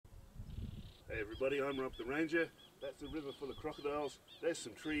Hey everybody, I'm Rob the Ranger. That's a river full of crocodiles. There's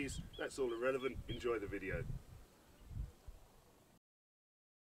some trees. That's all irrelevant. Enjoy the video.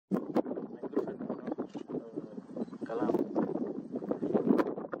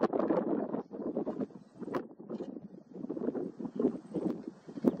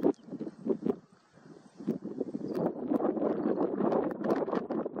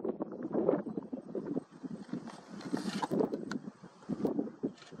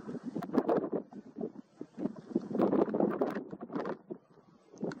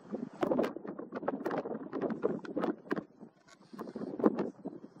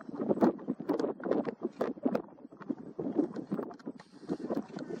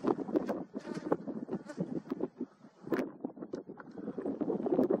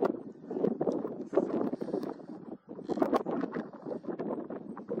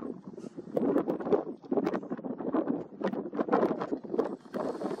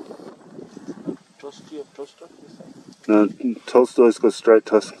 Tusker, you say? No, Tolstoy's got straight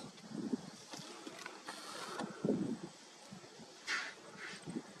tusks.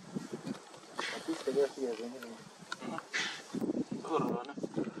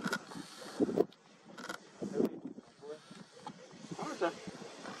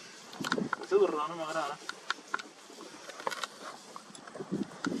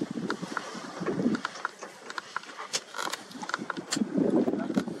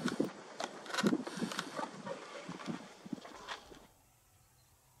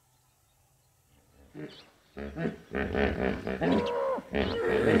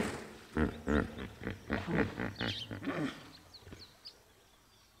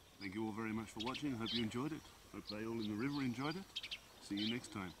 Thank you all very much for watching. I hope you enjoyed it. Hope they all in the river enjoyed it. See you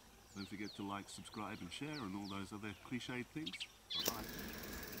next time. Don't forget to like, subscribe and share and all those other cliched things. Bye-bye.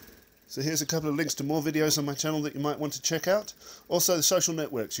 So here's a couple of links to more videos on my channel that you might want to check out. Also the social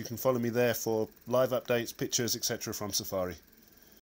networks, you can follow me there for live updates, pictures, etc. from Safari.